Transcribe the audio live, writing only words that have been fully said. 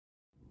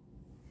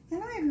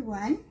Hello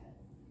everyone.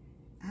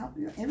 I hope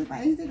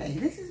everybody's today.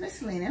 This is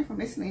Miss Lena from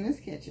Miss Lena's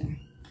Kitchen.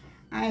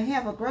 I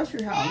have a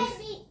grocery haul.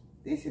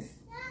 This is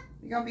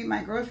gonna be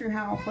my grocery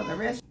haul for the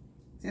rest,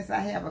 since I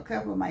have a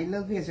couple of my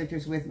little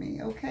visitors with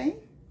me. Okay.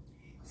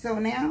 So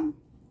now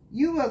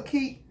you will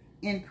keep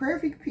in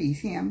perfect peace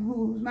him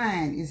whose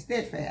mind is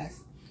steadfast,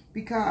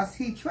 because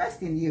he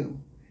trusts in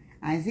you.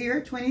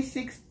 Isaiah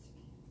 26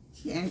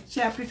 and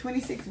chapter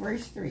 26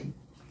 verse 3.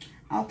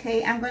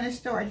 Okay, I'm going to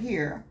start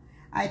here.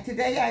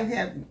 Today I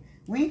have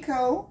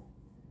Winco,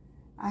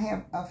 I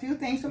have a few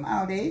things from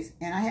Aldi's,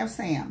 and I have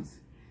Sam's.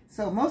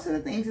 So most of the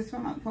things is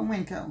from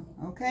Winco,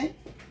 okay?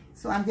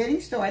 So I'm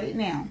getting started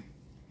now.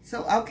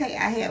 So, okay,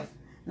 I have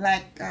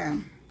like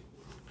a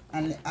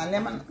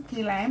lemon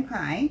key lime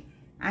pie.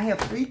 I have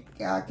 3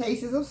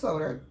 cases of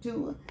soda,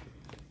 two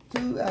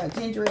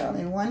ginger ale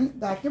and 1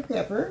 Dr.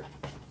 Pepper.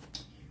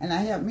 And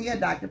I have me a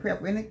Dr.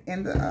 Pepper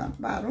in the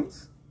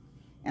bottles.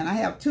 And I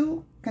have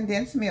 2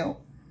 condensed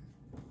milk.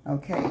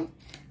 Okay.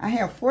 I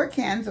have 4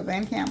 cans of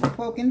Van Campbell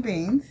pork and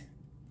beans.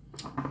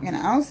 And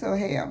I also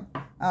have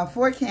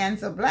 4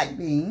 cans of black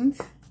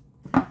beans.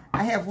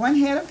 I have 1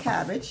 head of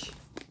cabbage.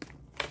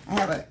 I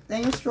have a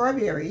thing of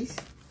strawberries.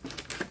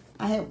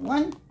 I have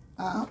 1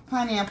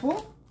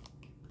 pineapple.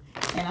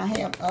 And I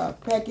have a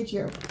package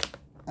of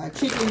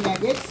chicken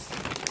nuggets.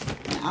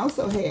 And I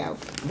also have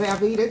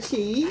Velveeta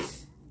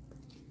cheese.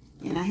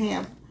 And I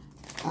have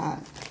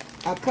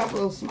a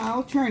couple of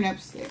small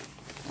turnips that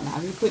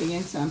I'll be putting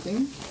in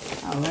something.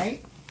 All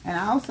right. And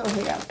I also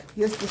have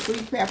just the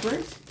sweet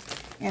peppers.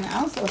 And I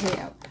also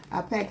have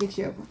a package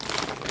of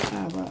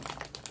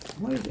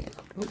what is it?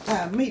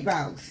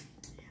 Meatballs.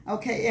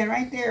 Okay, and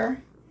right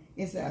there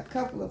is a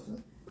couple of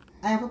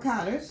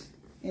avocados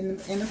in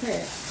the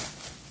pack.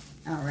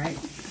 All right.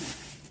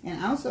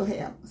 And I also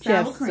have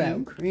sour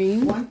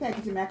cream. 1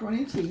 package of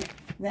macaroni and cheese.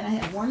 Then I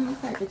have 1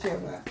 package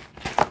of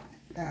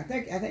I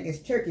think it's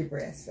turkey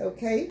breast.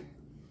 Okay.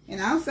 And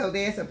also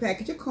there's a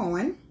package of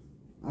corn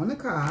on the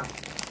cob.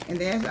 And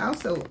there's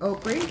also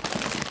okra,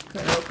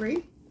 cut okra.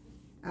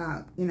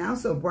 And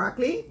also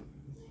broccoli.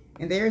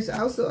 And there's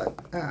also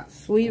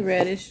sweet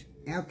radish.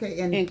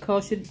 Okay. And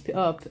kosher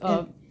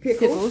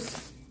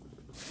pickles.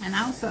 And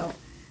also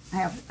I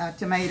have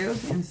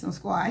tomatoes and some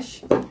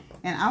squash.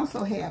 And I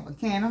also have a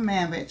can of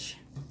Mavic.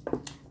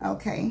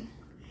 Okay.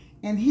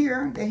 And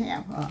here they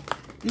have,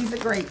 these are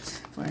grapes.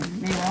 They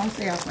were on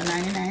sale for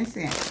 99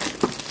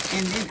 cents.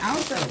 And then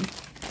also,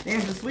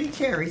 there's the sweet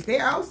cherries.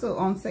 They're also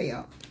on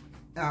sale.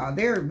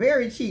 They're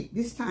very cheap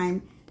this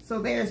time.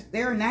 So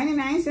they're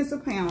 99 cents a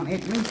pound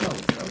at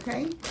Winco's,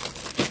 okay?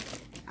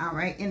 All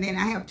right. And then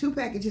I have 2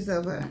 packages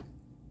of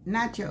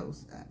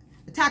nachos,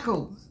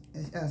 tacos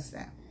stuff.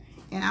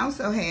 And I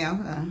also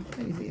have,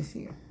 what is this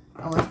here?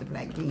 Oh, it's the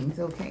black beans,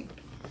 okay.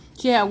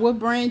 She have wood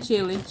brand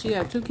chili. She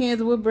have 2 cans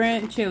of wood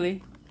brand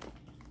chili.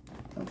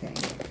 Okay.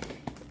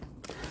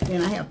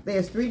 Then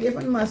there's 3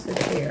 different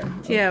mustards there.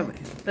 She have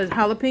a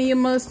jalapeno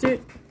mustard.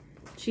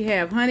 She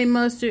have honey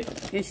mustard.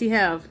 And she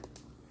have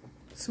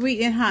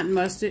sweet and hot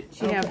mustard.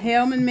 She have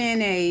Hellman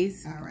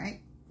mayonnaise. All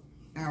right.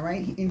 All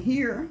right. And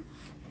here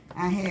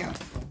I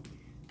have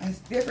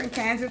different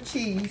kinds of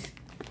cheese.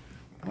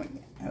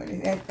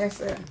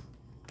 That's a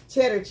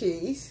cheddar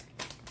cheese.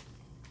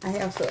 I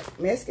have some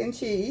Mexican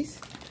cheese,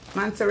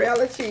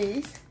 mozzarella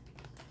cheese,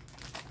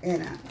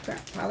 and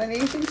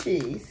Polynesian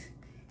cheese.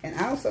 And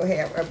I also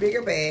have a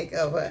bigger bag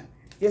of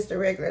just a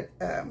regular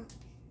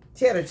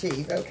cheddar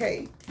cheese,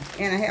 okay?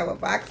 And I have a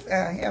box,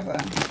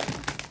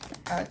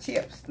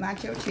 chips,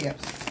 nacho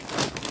chips.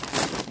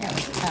 I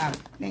have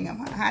a thing of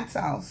hot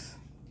sauce,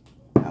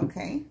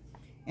 okay?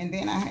 And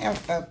then I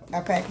have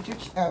a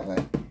package of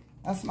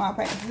a small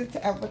package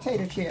of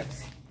potato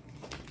chips.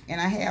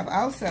 And I have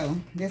also,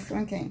 this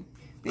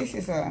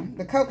is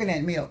the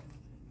coconut milk.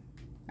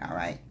 All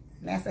right,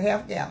 that's a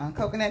 ½ gallon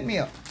coconut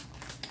milk.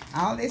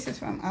 All this is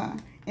from,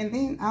 and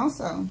then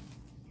also,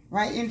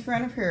 right in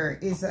front of her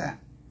is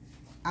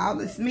all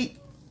this meat.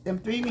 Them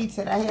 3 meats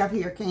that I have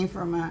here came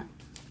from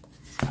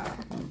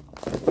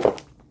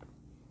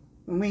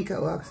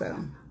Winco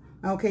also.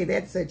 Okay,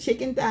 that's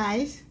chicken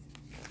thighs,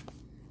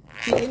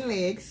 chicken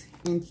legs,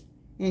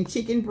 and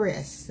chicken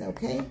breasts.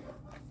 Okay,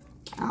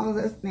 all of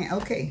this now.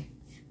 Okay,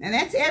 now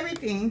that's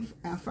everything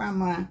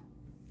from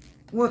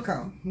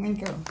Winco.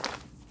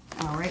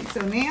 All right, so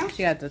now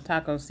she got the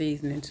taco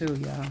seasoning too,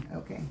 y'all.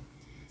 Okay,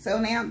 so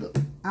now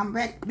I'm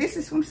back. This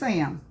is from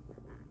Sam's.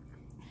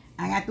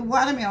 I got the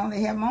watermelon.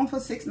 They have them on for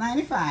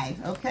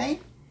 $6.95. Okay,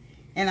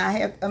 and I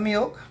have a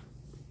milk.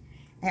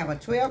 I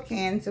have 12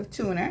 cans of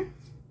tuna,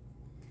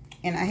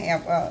 and I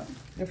have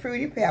the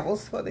Fruity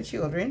Pebbles for the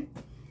children.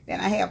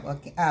 Then I have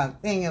a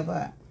thing of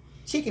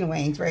chicken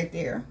wings right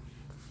there,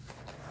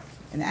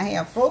 and I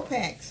have 4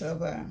 packs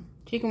of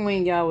chicken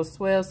wing, y'all, was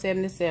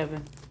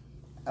 $12.77.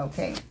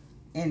 Okay,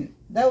 and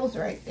those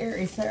right there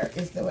is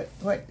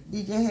what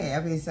did you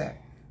have is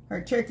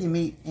her turkey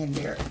meat in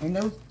there. And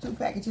those 2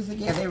 packages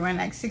together, they run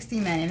like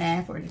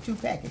 $16.99 for the 2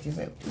 packages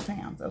of 2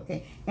 pounds.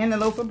 Okay, and the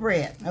loaf of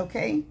bread.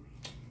 Okay,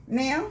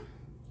 now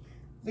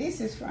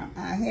this is from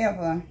I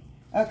have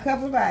a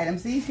couple of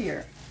items. These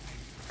here.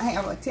 I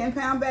have a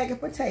 10-pound bag of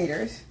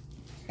potatoes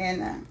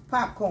and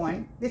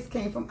popcorn. This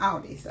came from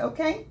Aldi's,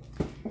 okay?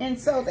 And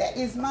so that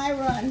is my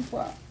run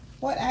for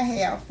what I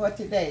have for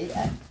today.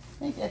 I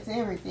think that's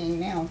everything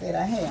now that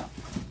I have.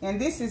 And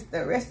this is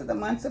the rest of the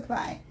month's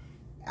supply.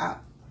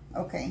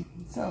 Okay,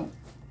 so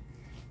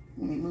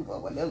let me move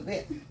over a little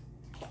bit.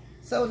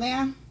 So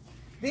now,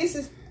 this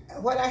is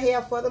what I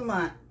have for the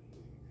month.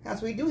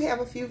 Because we do have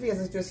a few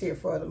visitors here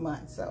for the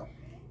month, so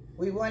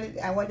I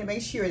wanted to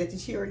make sure that the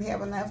children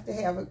have enough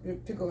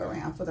to go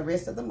around for the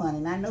rest of the month,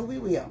 and I know we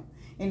will.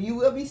 And you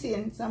will be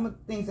seeing some of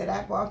the things that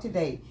I bought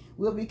today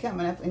will be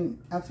coming up in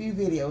a few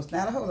videos.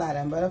 Not a whole lot of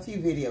them, but a few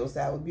videos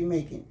I will be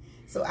making.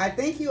 So I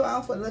thank you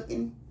all for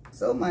looking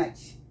so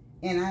much,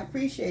 and I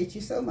appreciate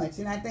you so much,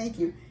 and I thank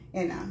you.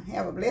 And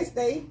have a blessed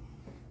day.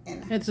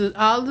 And to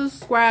all the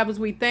subscribers,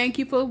 we thank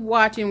you for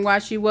watching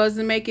while she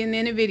wasn't making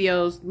any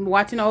videos,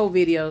 watching the old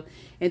videos.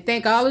 And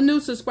thank all the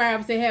new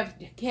subscribers that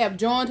have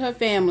joined her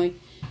family.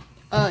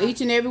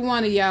 Each and every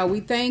one of y'all. We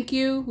thank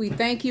you. We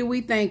thank you.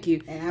 We thank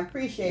you. And I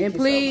appreciate you. And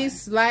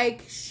please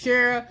like,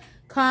 share,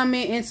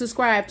 comment, and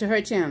subscribe to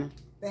her channel.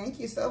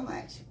 Thank you so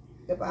much.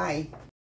 Goodbye.